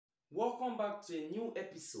Welcome back to a new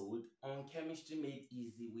episode on Chemistry Made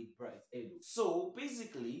Easy with Bright Edu. So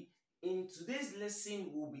basically, in today's lesson,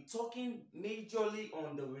 we'll be talking majorly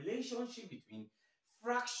on the relationship between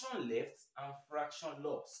fraction left and fraction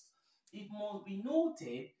lost. It must be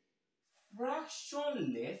noted,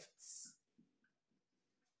 fraction left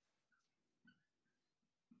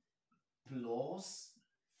plus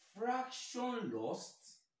fraction lost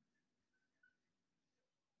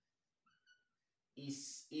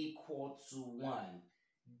is equal to 1.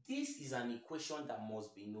 This is an equation that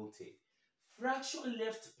must be noted. Fraction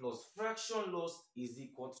left plus fraction lost is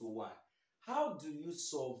equal to 1. How do you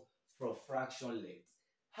solve for fraction left?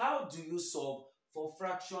 How do you solve for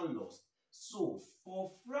fraction lost? So,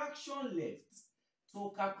 for fraction left,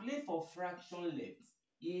 to calculate for fraction left,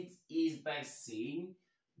 it is by saying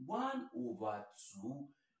 1 over 2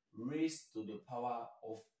 raised to the power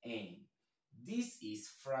of n. This is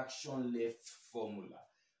fraction left formula.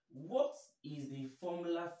 What is the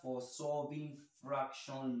formula for solving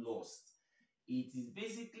fraction lost? It is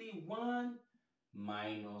basically 1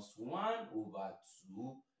 minus 1 over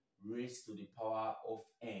 2 raised to the power of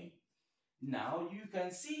n. Now, you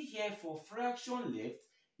can see here for fraction left,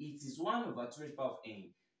 it is 1 over 2 raised to the power of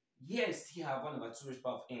n. Yes, here I have 1 over 2 raised to the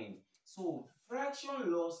power of n. So,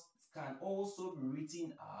 fraction lost can also be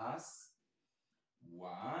written as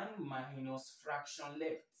 1 minus fraction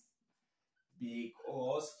left,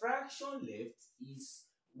 because fraction left is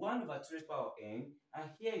 1 over 2 raised to the power of n, and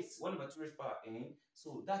here is 1 over 2 raised to the power of n,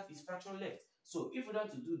 so that is fraction left. So if we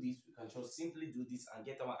want to do this, we can just simply do this and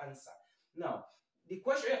get our answer. Now, the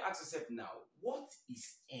question asks itself now, what is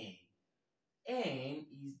n? N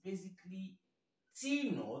is basically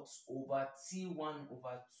T0 over T1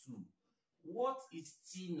 over 2. What is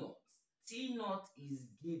T0? T0 is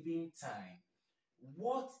given time.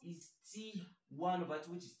 What is T1 over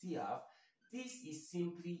 2, which is T half? This is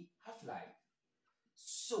simply half-life.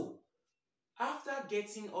 So, after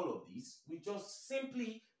getting all of this, we just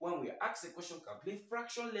simply, when we ask a question, calculate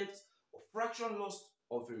fraction left or fraction lost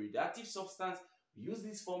of a radioactive substance. We use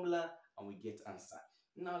this formula and we get answer.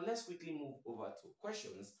 Now, let's quickly move over to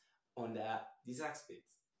questions under this aspect.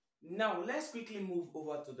 Now, let's quickly move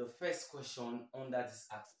over to the first question under this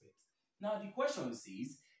aspect. Now, the question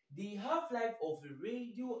says, the half-life of a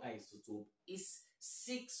radioisotope is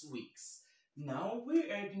 6 weeks. Now,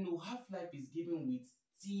 we already know half-life is given with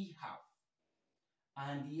T half.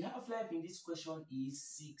 And the half-life in this question is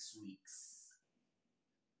 6 weeks.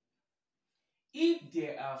 If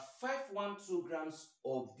there are 512 grams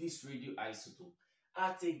of this radioisotope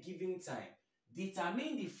at a given time,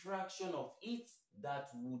 determine the fraction of it that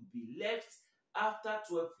would be left after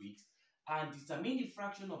 12 weeks and determine the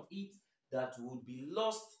fraction of it that would be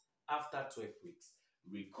lost after 12 weeks.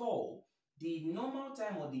 Recall, the normal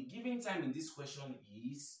time or the given time in this question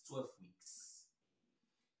is 12 weeks.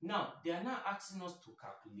 Now, they are now asking us to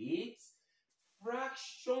calculate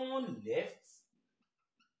fraction left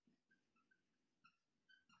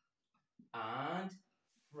and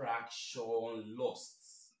fraction lost.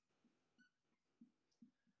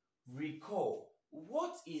 Recall,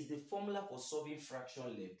 what is the formula for solving fraction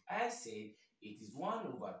left? I said it is 1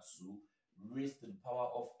 over 2 raised to the power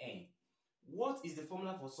of n. What is the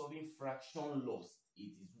formula for solving fraction lost?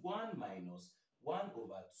 It is 1 minus 1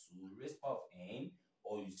 over 2 raised to the power of n,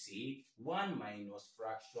 or you say 1 minus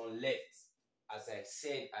fraction left, as I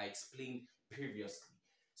said, I explained previously.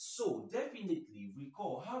 So definitely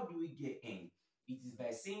recall, how do we get n? It is by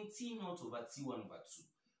saying T0 over T1 over 2.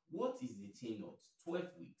 What is the T0? 12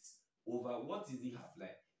 weeks over what is the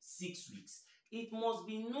half-life? 6 weeks. It must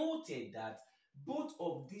be noted that both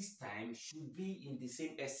of these times should be in the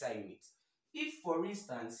same SI unit. If, for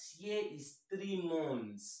instance, here is 3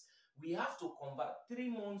 months, we have to convert 3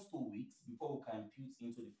 months to weeks before we can put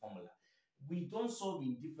into the formula. We don't solve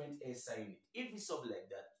in different SI units. If we solve like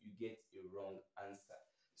that, you get a wrong answer.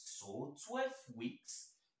 So 12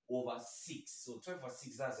 weeks over 6. So 12 over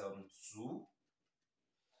 6, that's 2.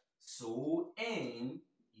 So n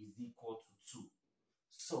is equal to 2.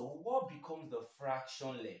 So what becomes the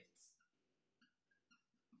fraction left?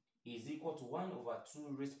 Is equal to 1 over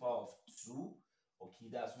 2 raised to the power of 2. Okay,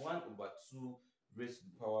 that's 1 over 2 raised to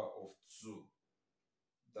the power of 2.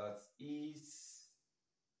 That is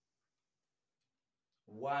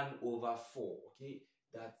 1 over 4. Okay,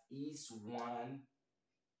 that is 1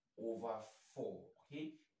 over 4.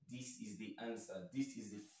 Okay, this is the answer. This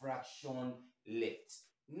is the fraction left.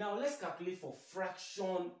 Now let's calculate for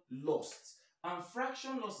fraction lost. And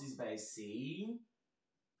fraction lost is by saying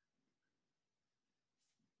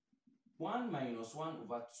 1 minus 1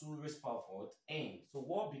 over 2 raised to the power of n. So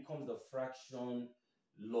what becomes the fraction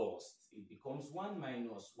lost. It becomes 1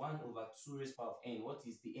 minus 1 over 2 raised power of n. What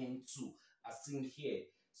is the n2 as seen here?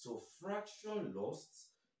 So fraction lost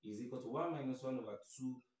is equal to 1 minus 1 over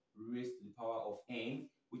 2 raised to the power of n,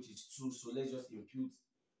 which is 2. So let's just impute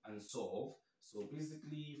and solve. So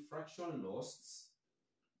basically, fraction lost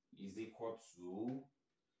is equal to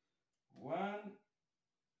 1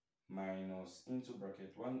 minus into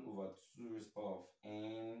bracket 1 over 2 raised power of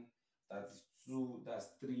n, that is 2, that's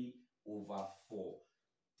 3 over 4.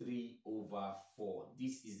 3 over 4.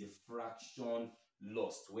 This is the fraction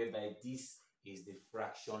lost, whereby this is the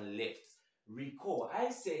fraction left. Recall, I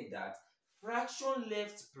said that fraction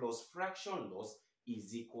left plus fraction lost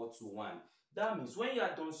is equal to 1. That means when you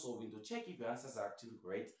are done solving, to check if your answers are actually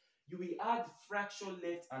correct, you will add fraction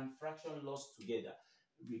left and fraction lost together.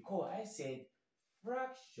 Recall, I said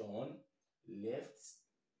fraction left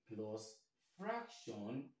plus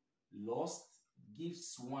fraction lost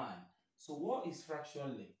gives 1. So what is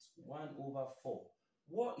fraction left? 1 over 4.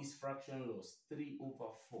 What is fraction lost? 3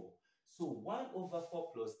 over 4. So 1 over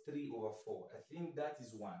 4 plus 3 over 4. I think that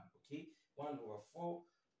is 1. Okay? 1 over 4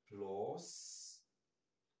 plus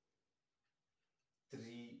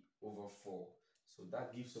 3 over 4. So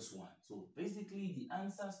that gives us 1. So basically the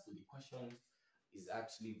answers to the question is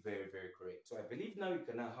actually very, very correct. So I believe now you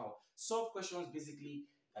can now solve questions basically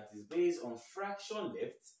that is based on fraction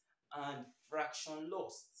left and fraction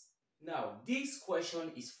lost. Now, this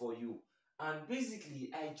question is for you. And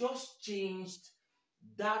basically, I just changed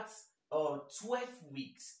that 12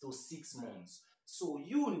 weeks to 6 months. So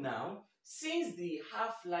you now, since the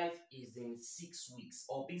half-life is in 6 weeks,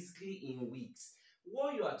 or basically in weeks,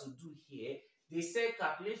 what you have to do here, they say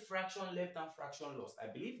calculate fraction left and fraction lost.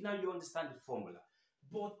 I believe now you understand the formula.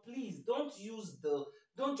 But please, don't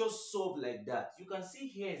just solve like that. You can see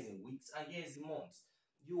here is in weeks and here is in months.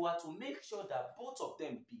 You are to make sure that both of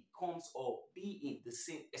them becomes or be in the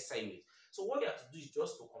same SI unit. So what you have to do is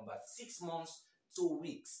just to convert 6 months to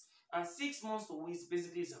weeks. And 6 months to weeks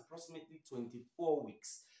basically is approximately 24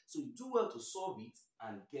 weeks. So you do well to solve it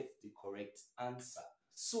and get the correct answer.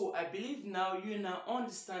 So I believe now you now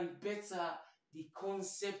understand better the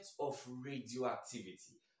concept of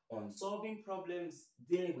radioactivity on solving problems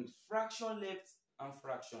dealing with fraction left and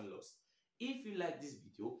fraction lost. If you like this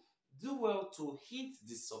video, do well to hit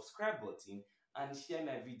the subscribe button and share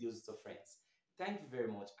my videos to friends. Thank you very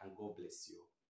much and God bless you.